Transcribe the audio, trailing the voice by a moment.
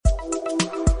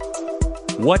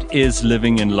What is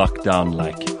living in lockdown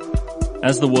like?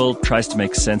 As the world tries to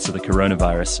make sense of the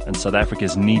coronavirus and South Africa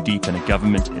is knee-deep in a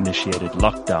government-initiated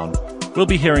lockdown, we'll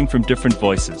be hearing from different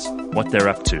voices what they're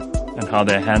up to and how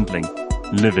they're handling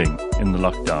living in the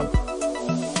lockdown.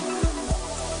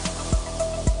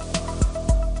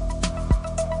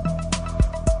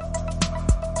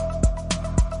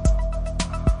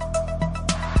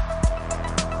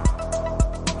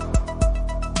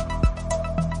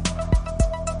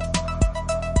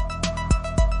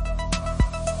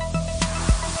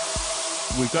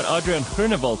 We've got Adriaan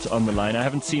Groenewald on the line. I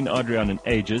haven't seen Adriaan in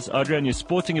ages. Adriaan, you're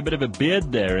sporting a bit of a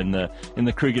beard there in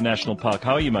the Kruger National Park.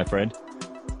 How are you, my friend?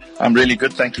 I'm really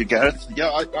good, thank you, Gareth. Yeah,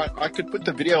 I could put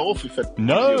the video off if it...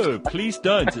 No, please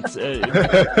don't. It's,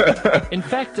 in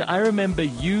fact, I remember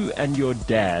you and your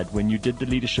dad, when you did the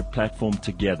leadership platform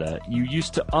together, you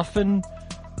used to often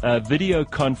video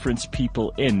conference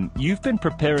people in. You've been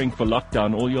preparing for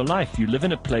lockdown all your life. You live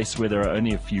in a place where there are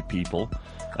only a few people.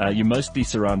 You're mostly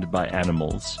surrounded by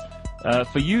animals.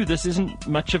 For you, this isn't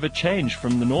much of a change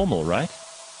from the normal, right?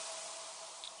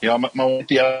 Yeah, my wife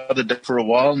the other day for a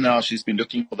while now, she's been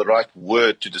looking for the right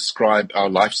word to describe our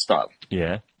lifestyle.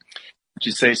 Yeah. She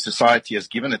says society has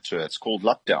given it to her. It's called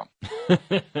lockdown.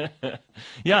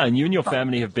 Yeah, and you and your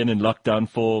family have been in lockdown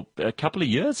for a couple of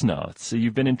years now. So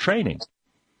you've been in training.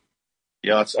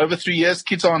 Yeah, it's over 3 years.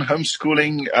 Kids are on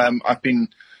homeschooling. I've been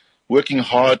working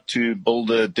hard to build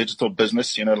a digital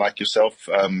business, like yourself.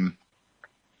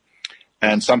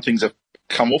 And some things have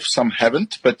come off, some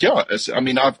haven't. But yeah,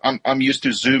 I'm used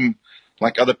to Zoom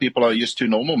like other people are used to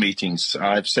normal meetings.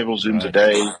 I have several Zooms a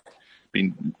day.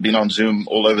 Been on Zoom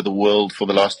all over the world for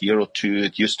the last year or two.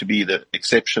 It used to be the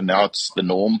exception. Now it's the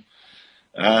norm.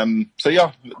 So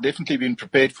yeah, definitely been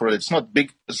prepared for it. It's not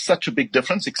such a big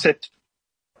difference, except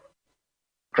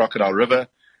Crocodile River.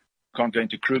 Can't go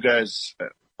into Kruger as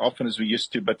often as we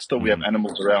used to, but still we have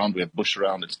animals around, we have bush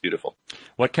around, it's beautiful.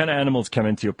 What kind of animals come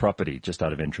into your property, just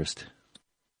out of interest?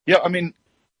 Yeah,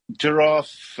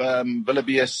 giraffe,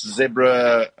 wildebeest,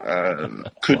 zebra,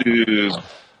 kudu,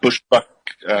 bushbuck,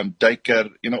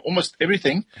 duiker, almost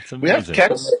everything. We have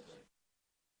cats.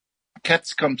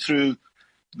 Cats come through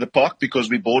the park because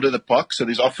we border the park, so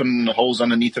there's often holes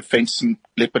underneath the fence and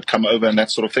leopard come over and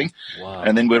that sort of thing. Wow.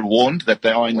 And then we're warned that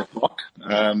they are in the park,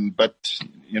 but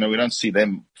we don't see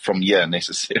them from here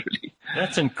necessarily.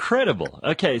 That's incredible.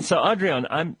 Okay, so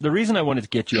Adriaan, the reason I wanted to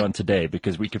get you on today,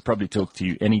 because we could probably talk to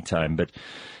you anytime, but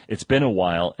it's been a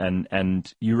while,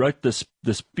 and you wrote this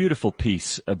beautiful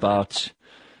piece about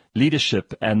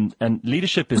leadership, and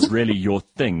leadership is really your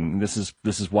thing. This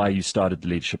is why you started the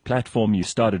leadership platform. You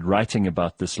started writing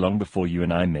about this long before you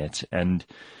and I met, and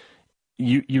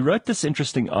you wrote this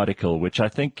interesting article, which I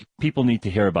think people need to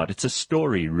hear about. It's a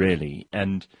story, really,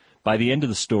 and by the end of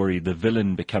the story, the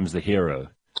villain becomes the hero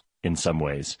in some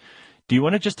ways. Do you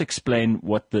want to just explain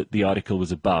what the article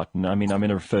was about? And I'm going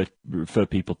to refer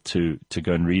people to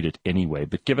go and read it anyway,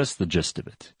 but give us the gist of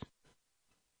it.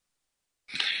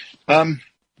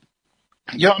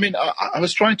 Yeah, I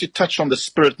was trying to touch on the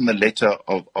spirit and the letter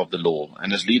of the law.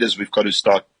 And as leaders, we've got to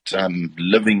start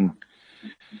living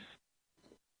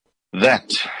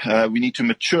that. We need to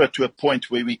mature to a point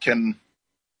where we can,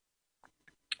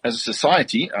 as a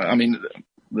society, the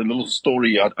little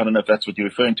story, I don't know if that's what you're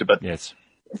referring to, but, yes.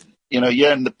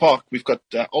 Here in the park, we've got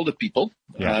older people,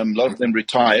 yeah. A lot of them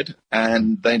retired,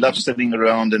 and they love sitting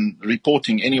around and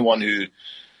reporting anyone who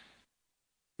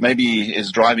maybe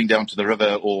is driving down to the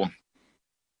river or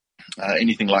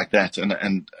anything like that.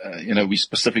 And we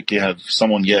specifically have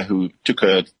someone here who took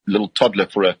a little toddler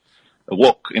for a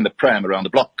walk in the pram around the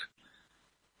block.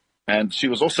 And she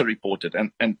was also reported.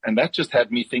 And that just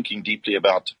had me thinking deeply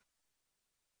about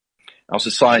our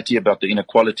society, about the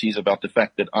inequalities, about the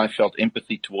fact that I felt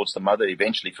empathy towards the mother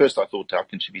eventually. First I thought, how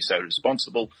can she be so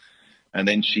irresponsible? And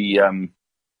then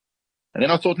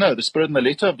I thought, no, the spirit and the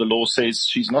letter of the law says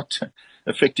she's not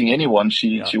affecting anyone.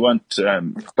 She won't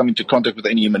come into contact with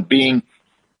any human being.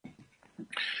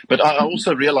 But I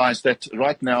also realized that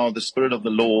right now the spirit of the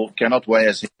law cannot weigh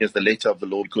as the letter of the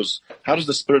law, because how does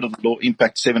the spirit of the law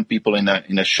impact 7 people in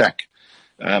a shack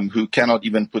who cannot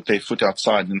even put their foot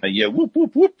outside, and they hear whoop,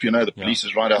 whoop, whoop, the police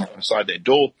is right outside their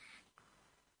door.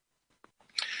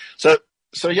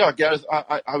 So yeah, Gareth,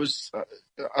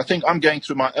 I think I'm going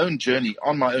through my own journey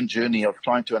of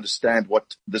trying to understand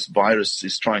what this virus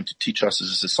is trying to teach us as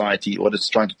a society, what it's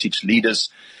trying to teach leaders,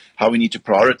 how we need to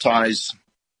prioritize.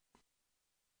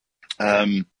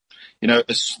 The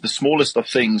smallest of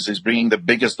things is bringing the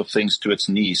biggest of things to its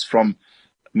knees, from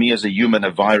me as a human,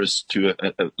 a virus to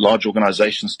large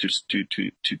organizations,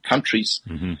 to countries.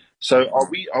 Mm-hmm. So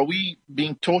are we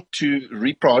being taught to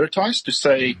reprioritize, to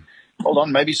say, hold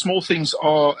on, maybe small things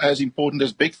are as important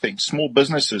as big things, small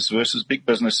businesses versus big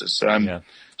businesses, small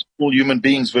human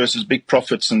beings versus big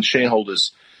profits and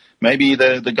shareholders. Maybe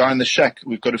the guy in the shack,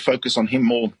 we've got to focus on him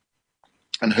more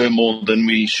and her more than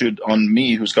we should on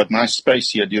me, who's got nice space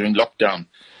here during lockdown.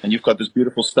 And you've got this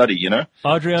beautiful study, you know.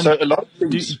 Adrian, so a lot of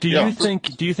things, do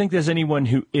you think there's anyone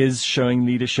who is showing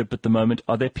leadership at the moment?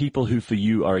 Are there people who, for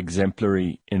you, are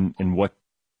exemplary in what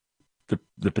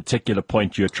the particular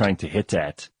point you're trying to hit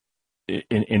at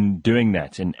in doing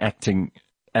that, in acting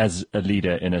as a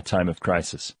leader in a time of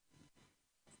crisis?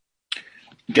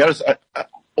 Gareth,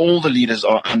 all the leaders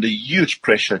are under huge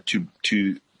pressure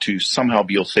to somehow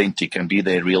be authentic and be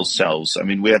their real selves. I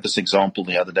mean, we had this example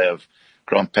the other day of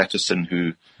Grant Patterson,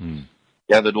 who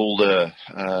gathered all the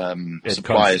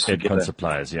suppliers together. Headcon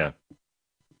suppliers, yeah.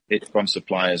 Headcon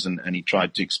suppliers, and he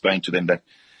tried to explain to them that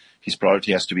his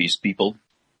priority has to be his people.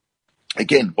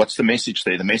 Again, what's the message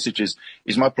there? The message is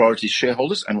my priority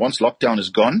shareholders, and once lockdown is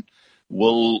gone,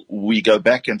 will we go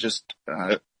back and just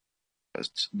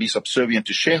be subservient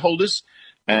to shareholders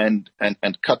and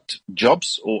cut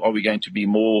jobs, or are we going to be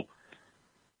more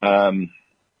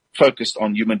focused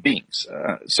on human beings?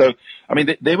 So, I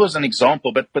mean, there was an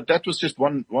example, but that was just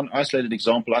one isolated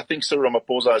example. I think Cyril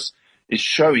Ramaphosa is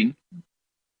showing,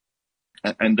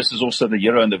 and this is also the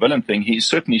hero and the villain thing, he's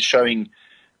certainly showing,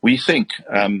 we think,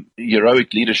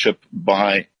 heroic leadership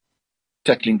by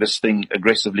tackling this thing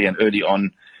aggressively and early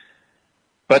on.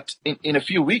 But in a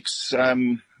few weeks,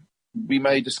 we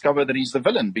may discover that he's the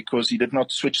villain because he did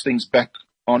not switch things back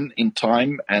on in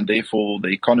time, and therefore the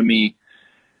economy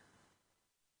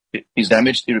is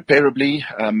damaged irreparably.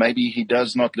 Maybe he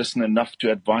does not listen enough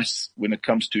to advice when it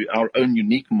comes to our own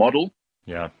unique model,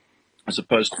 as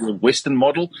opposed to a Western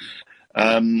model.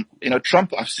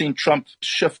 Trump, I've seen Trump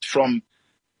shift from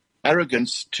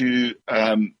arrogance to,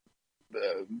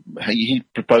 he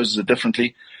proposes it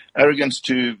differently, arrogance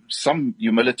to some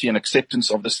humility and acceptance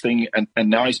of this thing. And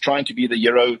now he's trying to be the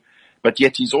hero, but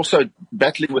yet he's also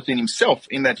battling within himself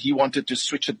in that he wanted to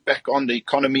switch it back on the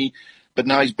economy, but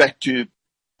now he's back to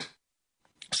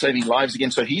saving lives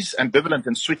again. So he's ambivalent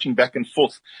and switching back and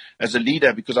forth as a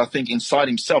leader, because I think inside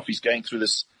himself he's going through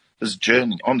this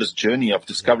journey of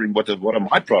discovering what are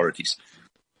my priorities.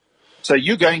 So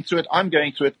you're going through it, I'm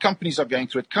going through it, companies are going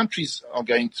through it, countries are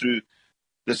going through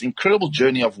this incredible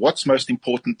journey of what's most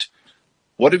important,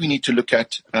 what do we need to look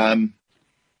at, and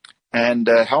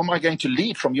how am I going to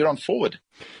lead from here on forward?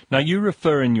 Now, you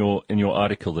refer in your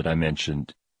article that I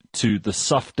mentioned to the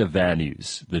softer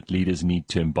values that leaders need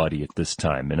to embody at this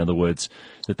time. In other words,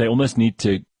 that they almost need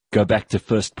to go back to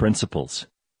first principles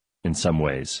in some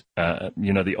ways.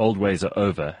 The old ways are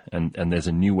over, and there's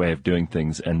a new way of doing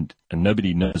things, and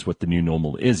nobody knows what the new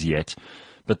normal is yet.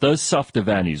 But those softer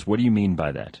values, what do you mean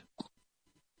by that?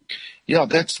 Yeah,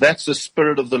 that's the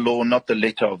spirit of the law, not the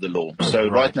letter of the law. So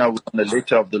right now we're on the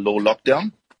letter of the law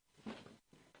lockdown.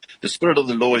 The spirit of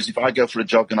the law is if I go for a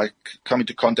jog and I come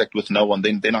into contact with no one,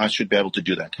 then I should be able to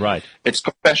do that. Right. It's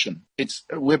compassion.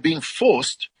 We're being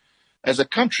forced as a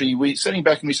country. We're sitting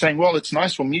back and we're saying, well, it's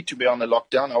nice for me to be on the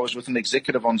lockdown. I was with an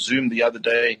executive on Zoom the other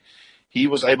day. He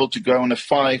was able to go on a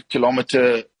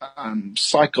 5-kilometer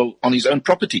cycle on his own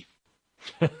property.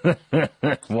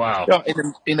 Wow. Yeah,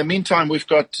 in the meantime, we've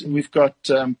got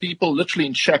people literally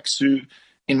in shacks who,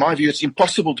 in my view, it's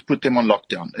impossible to put them on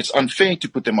lockdown. It's unfair to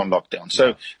put them on lockdown.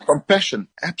 So compassion,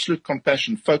 absolute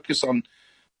compassion, focus on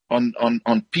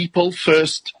people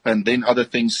first, and then other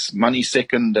things, money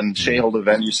second, and shareholder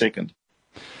value second.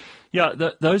 Yeah,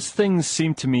 those things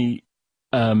seem to me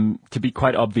to be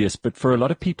quite obvious, but for a lot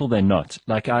of people, they're not.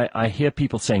 Like I hear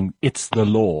people saying it's the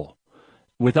law,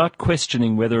 without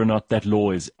questioning whether or not that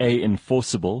law is A,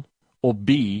 enforceable, or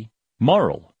B,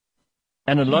 moral.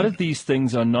 And a lot of these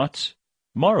things are not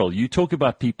moral. You talk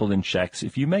about people in shacks.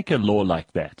 If you make a law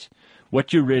like that,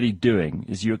 what you're really doing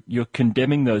is you're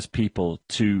condemning those people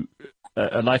to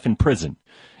a life in prison.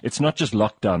 It's not just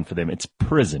lockdown for them, it's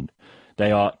prison.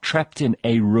 They are trapped in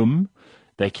a room.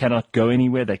 They cannot go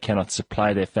anywhere. They cannot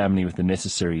supply their family with the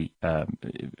necessary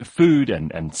food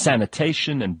and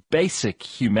sanitation and basic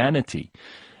humanity.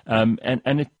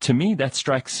 To me, that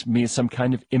strikes me as some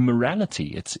kind of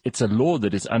immorality. It's a law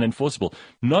that is unenforceable.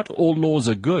 Not all laws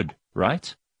are good,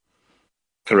 right?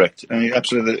 Correct. I mean,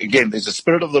 absolutely. Again, there's a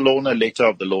spirit of the law and a letter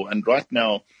of the law. And right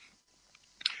now,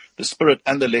 the spirit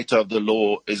and the letter of the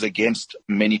law is against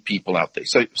many people out there.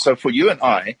 So for you and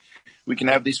I, we can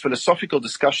have these philosophical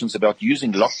discussions about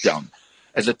using lockdown.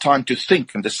 as a time to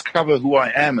think and discover who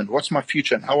I am and what's my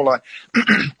future and how will I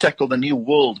tackle the new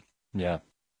world. Yeah.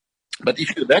 But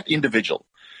if you're that individual,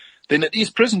 then it is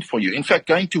prison for you. In fact,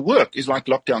 going to work is like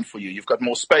lockdown for you. You've got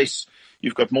more space.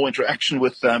 You've got more interaction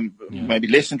with maybe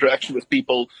less interaction with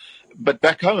people. But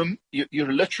back home,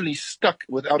 you're literally stuck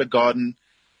without a garden.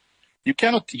 You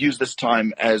cannot use this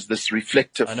time as this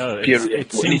reflective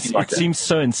period. It seems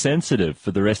so insensitive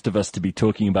for the rest of us to be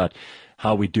talking about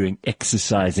how we're doing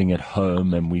exercising at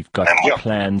home and we've got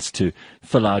plans to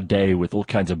fill our day with all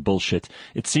kinds of bullshit.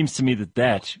 It seems to me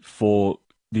that for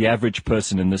the average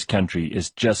person in this country is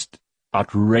just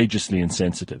outrageously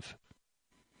insensitive.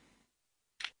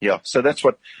 Yeah, so that's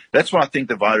what I think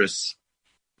the virus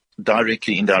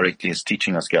directly, indirectly is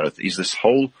teaching us, Gareth, is this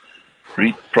whole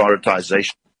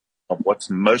reprioritization of what's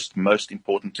most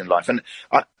important in life.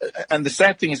 And the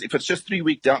sad thing is, if it's just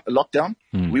 3-week lockdown,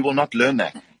 we will not learn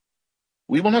that.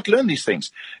 We will not learn these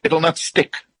things. It'll not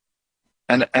stick.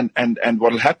 And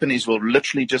what will happen is we'll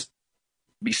literally just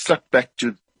be sucked back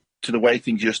to the way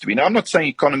things used to be. Now, I'm not saying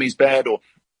economy is bad or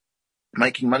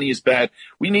making money is bad.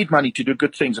 We need money to do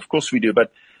good things. Of course we do.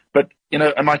 But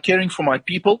am I caring for my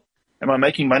people? Am I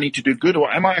making money to do good?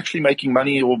 Or am I actually making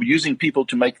money or using people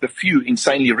to make the few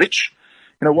insanely rich?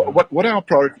 What are our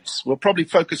priorities? We'll probably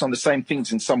focus on the same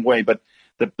things in some way, but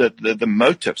the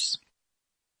motives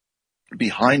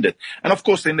behind it. And of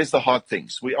course, then there's the hard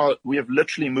things. We have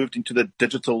literally moved into the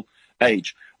digital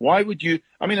age. Why would you?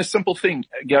 I mean, a simple thing,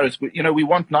 Gareth. We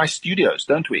want nice studios,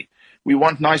 don't we? We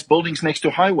want nice buildings next to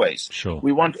highways. Sure.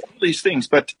 We want all these things.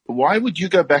 But why would you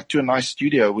go back to a nice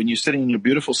studio when you're sitting in your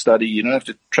beautiful study? You don't have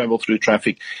to travel through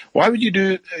traffic. Why would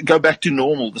you go back to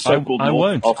normal, the so-called normal?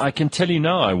 I won't. I can tell you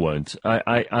now I won't.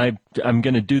 I'm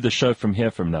going to do the show from here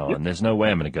from now on. There's no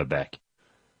way I'm going to go back.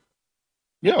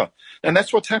 Yeah. And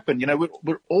that's what's happened.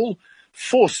 We're all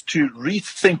forced to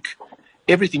rethink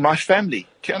everything. My family.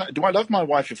 Do I love my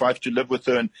wife if I have to live with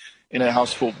her in a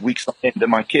house for weeks on end, and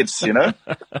my kids, do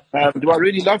I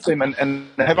really love them? And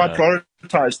have I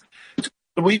prioritized?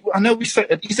 I know we say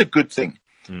it is a good thing,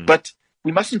 but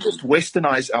we mustn't just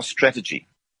westernize our strategy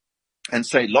and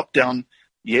say lockdown,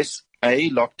 yes, A,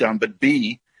 lockdown, but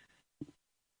B,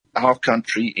 our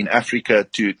country in Africa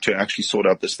to actually sort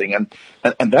out this thing.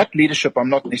 And that leadership I'm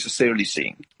not necessarily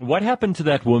seeing. What happened to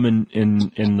that woman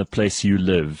in the place you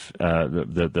live,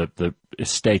 the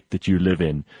estate that you live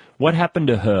in? What happened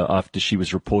to her after she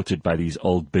was reported by these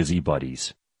old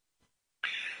busybodies?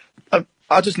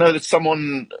 I just know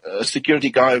that a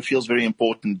security guy who feels very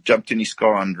important, jumped in his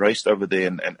car and raced over there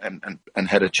and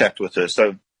had a chat with her.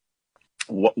 So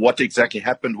what exactly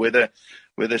happened, whether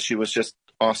she was just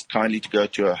asked kindly to go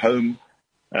to her home.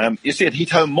 You see, it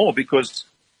hit home more because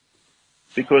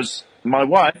my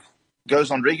wife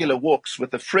goes on regular walks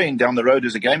with a friend down the road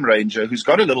who's a game ranger who's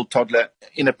got a little toddler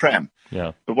in a pram.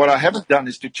 Yeah. But what I haven't done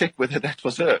is to check whether that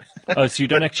was her. Oh, so you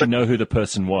don't actually know who the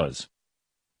person was?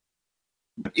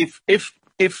 If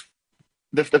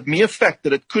the mere fact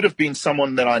that it could have been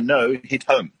someone that I know hit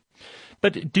home.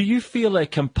 But do you feel a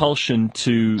compulsion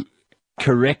to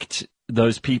correct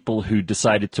those people who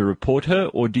decided to report her,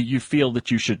 or do you feel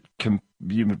that you should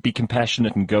be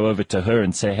compassionate and go over to her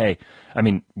and say, hey, I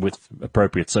mean, with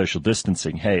appropriate social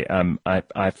distancing, hey,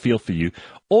 I feel for you?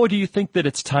 Or do you think that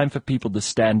it's time for people to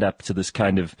stand up to this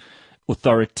kind of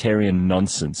authoritarian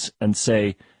nonsense and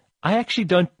say, I actually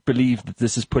don't believe that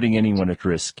this is putting anyone at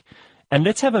risk? And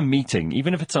let's have a meeting,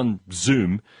 even if it's on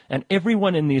Zoom, and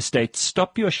everyone in the estate,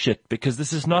 stop your shit, because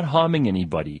this is not harming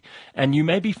anybody. And you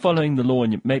may be following the law,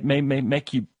 and it may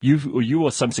make you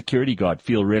or some security guard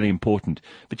feel really important,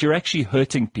 but you're actually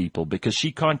hurting people because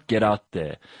she can't get out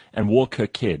there and walk her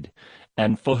kid.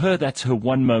 And for her, that's her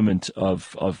one moment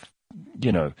of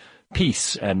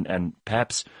peace and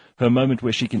perhaps her moment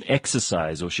where she can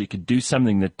exercise or she could do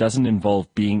something that doesn't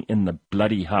involve being in the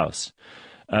bloody house.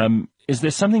 Is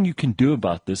there something you can do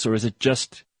about this, or is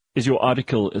your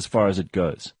article as far as it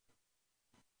goes?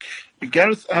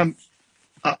 Gareth,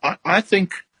 I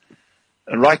think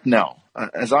right now,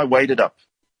 as I weighed it up,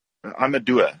 I'm a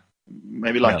doer.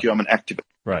 Maybe like you, I'm an activist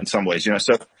in some ways.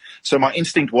 So my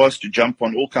instinct was to jump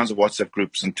on all kinds of WhatsApp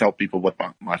groups and tell people what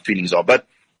my feelings are. But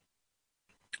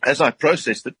as I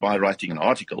processed it by writing an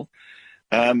article,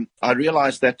 I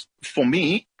realized that for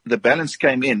me, the balance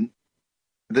came in.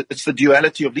 It's the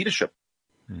duality of leadership.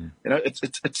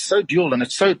 It's so dual and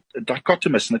it's so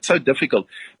dichotomous and it's so difficult.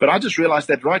 But I just realized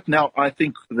that right now, I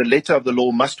think the letter of the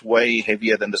law must weigh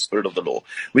heavier than the spirit of the law.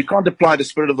 We can't apply the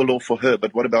spirit of the law for her,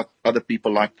 but what about other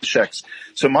people like the Shacks?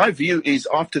 So my view is,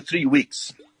 after 3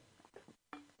 weeks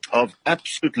of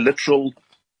absolute literally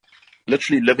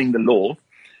living the law,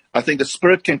 I think the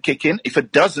spirit can kick in. If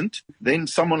it doesn't, then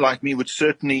someone like me would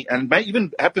certainly, and may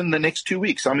even happen in the next 2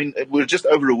 weeks. I mean, we're just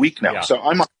over a week now, so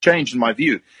I might change in my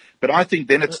view. But I think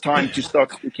then it's time to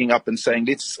start speaking up and saying,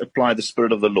 let's apply the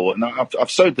spirit of the law. Now,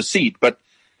 I've sowed the seed, but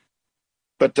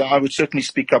I would certainly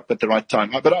speak up at the right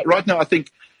time. But right now, I think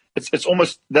it's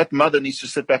almost that mother needs to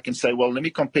sit back and say, well, let me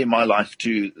compare my life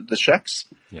to the Shaq's.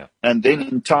 Yeah. And then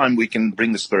in time, we can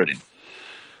bring the spirit in.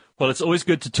 Well, it's always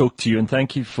good to talk to you, and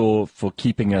thank you for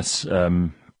keeping us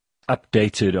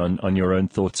updated on your own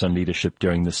thoughts on leadership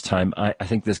during this time. I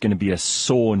think there's going to be a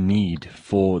sore need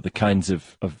for the kinds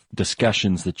of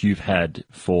discussions that you've had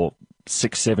for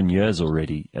 6-7 years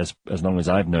already, as long as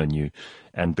I've known you,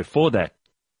 and before that,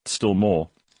 still more,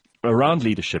 around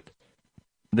leadership.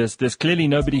 There's clearly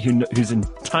nobody who's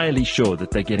entirely sure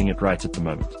that they're getting it right at the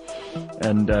moment,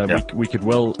 and we could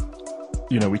well.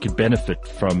 We could benefit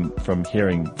from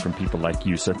hearing from people like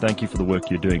you. So thank you for the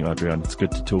work you're doing, Adriaan. It's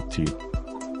good to talk to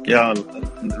you. Yeah,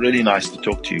 really nice to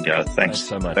talk to you, Gareth. Thanks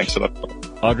so much. Thanks a lot.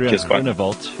 Adriaan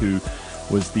Groenewald, who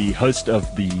was the host of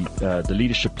the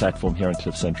leadership platform here on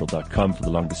cliffcentral.com for the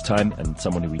longest time, and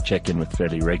someone who we check in with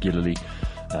fairly regularly.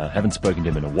 Haven't spoken to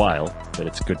him in a while, but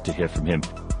it's good to hear from him.